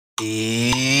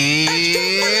It's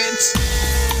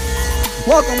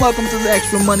welcome to the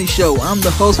Extra Money Show. I'm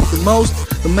the host with the most,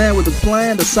 the man with the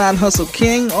plan, the side hustle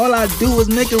king. All I do is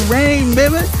make it rain,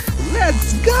 baby.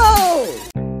 Let's go.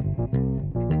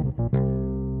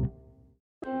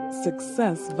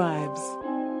 Success vibes.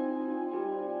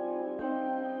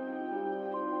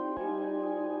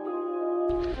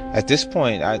 At this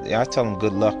point, I tell them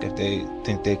good luck if they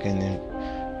think they can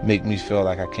make me feel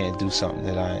like I can't do something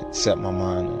that I set my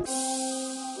mind on.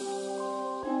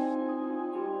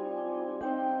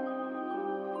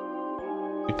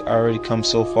 I already come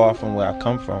so far from where I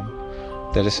come from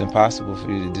that it's impossible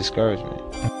for you to discourage me.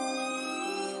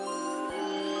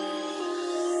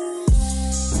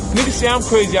 Niggas say I'm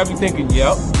crazy, I be thinking,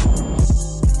 yep.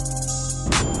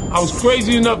 I was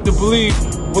crazy enough to believe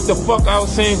what the fuck I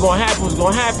was saying gonna happen was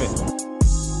gonna happen.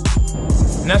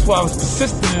 And that's why I was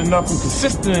persistent enough and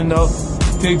consistent enough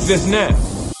to exist now.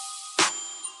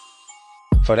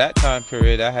 For that time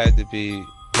period, I had to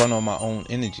run on my own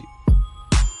energy.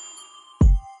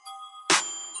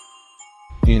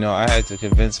 You know, I had to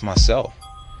convince myself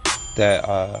that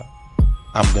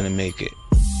I'm gonna make it.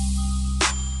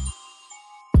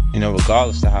 You know,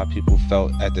 regardless of how people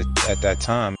felt at that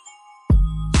time.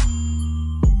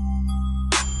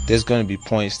 There's gonna be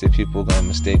points that people are gonna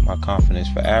mistake my confidence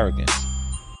for arrogance.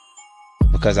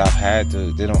 Because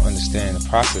they don't understand the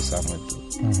process I went through.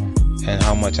 Mm-hmm. And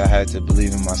how much I had to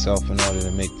believe in myself in order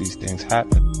to make these things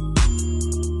happen.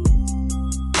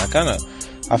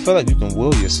 I feel like you can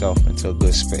will yourself into a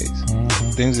good space.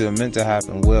 Mm-hmm. Things that are meant to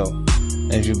happen will.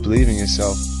 And if you believe in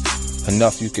yourself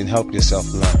enough, you can help yourself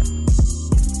learn.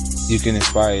 You can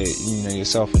inspire,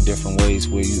 yourself in different ways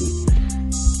where you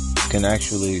can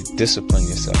actually discipline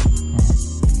yourself.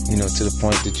 Mm-hmm. To the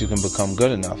point that you can become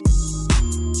good enough.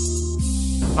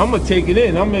 I'm gonna take it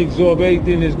in. I'm gonna absorb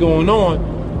everything that's going on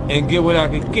and get what I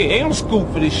can get. Ain't no school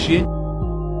for this shit.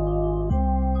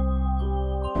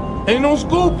 Ain't no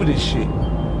school for this shit.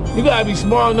 You gotta be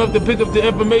smart enough to pick up the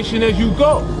information as you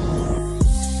go.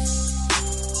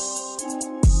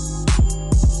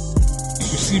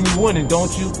 You see me winning,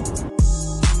 don't you?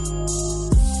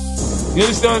 You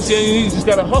understand what I'm saying? You just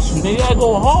gotta hustle, man. You gotta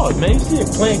go hard, man. You see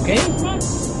it playing games, man?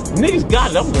 Niggas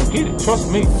got it, I'm gonna get it, trust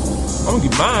me. I'm gonna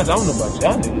get mine, I don't know about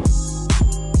y'all niggas.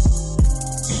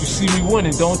 You see me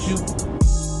winning, don't you?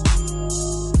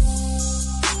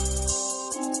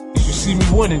 You see me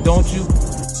winning, don't you?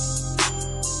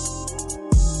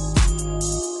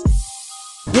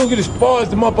 You don't get as far as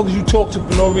the motherfuckers you talk to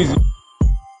for no reason.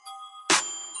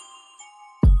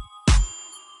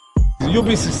 You'll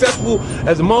be successful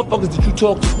as the motherfuckers that you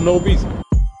talk to for no reason.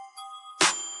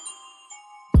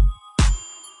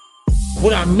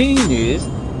 What I mean is,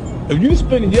 if you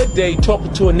spending your day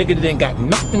talking to a nigga that ain't got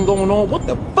nothing going on, what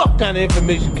the fuck kind of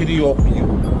information can he offer you?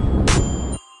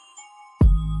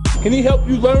 Can he help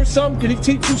you learn something? Can he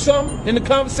teach you something in the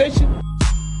conversation?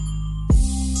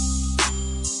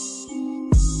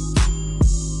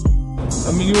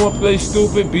 I mean, you wanna play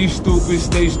stupid, be stupid,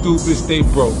 stay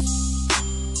broke.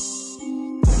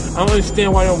 I don't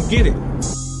understand why I don't get it.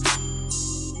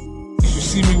 You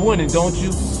see me winning, don't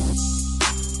you?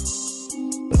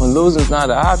 When losing's not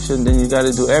an option, then you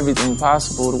gotta do everything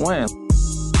possible to win.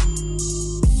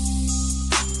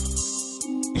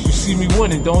 You see me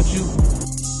winning, don't you?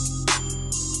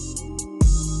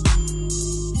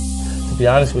 To be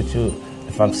honest with you,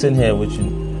 if I'm sitting here with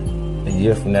you a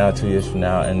year from now, 2 years from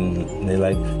now, and they're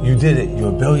like, you did it, you're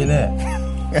a billionaire.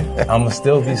 I'ma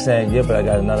still be saying, yeah, but I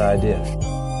got another idea.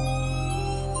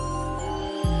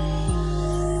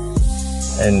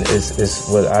 And it's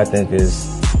what I think is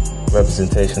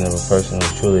representation of a person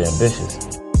who's truly ambitious.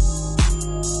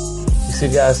 You see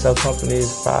guys sell companies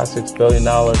 $5-6 billion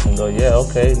and go, yeah,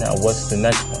 okay, now what's the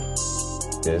next one?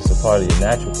 It's a part of your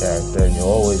natural character, and you'll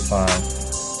always find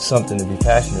something to be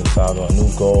passionate about or a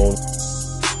new goal.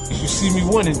 You see me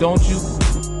winning, don't you?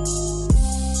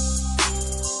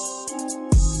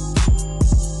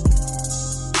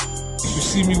 You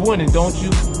see me winning, don't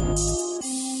you?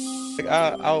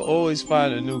 I'll always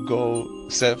find a new goal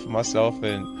set for myself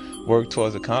and work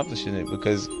towards accomplishing it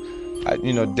because,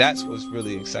 that's what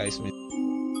really excites me.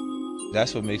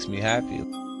 That's what makes me happy.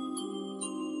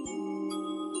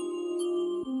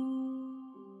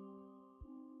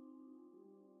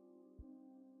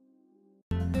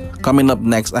 Coming up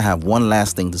next, I have one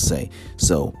last thing to say.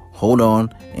 So hold on,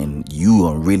 and you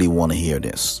will really want to hear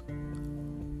this.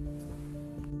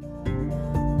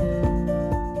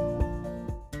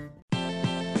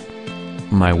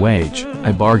 My wage,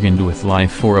 I bargained with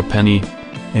life for a penny,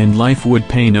 and life would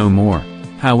pay no more.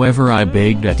 However, I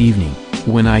begged at evening,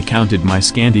 when I counted my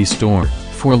scanty store,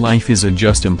 For life is a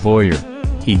just employer.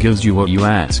 He gives you what you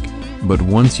ask. But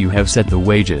once you have set the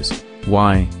wages,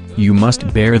 why, you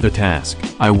must bear the task.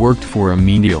 I worked for a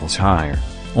menial's hire,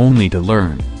 only to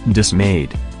learn,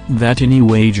 dismayed, that any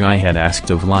wage I had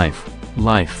asked of life,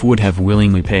 life would have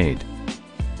willingly paid.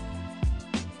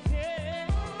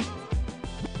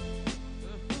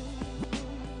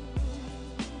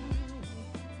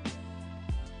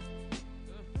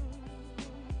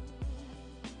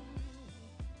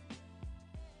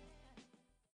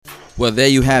 Well, there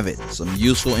you have it. Some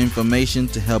useful information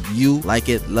to help you like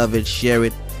it, love it, share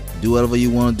it, do whatever you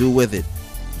want to do with it.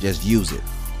 Just use it.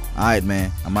 Alright,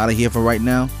 man. I'm out of here for right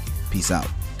now. Peace out.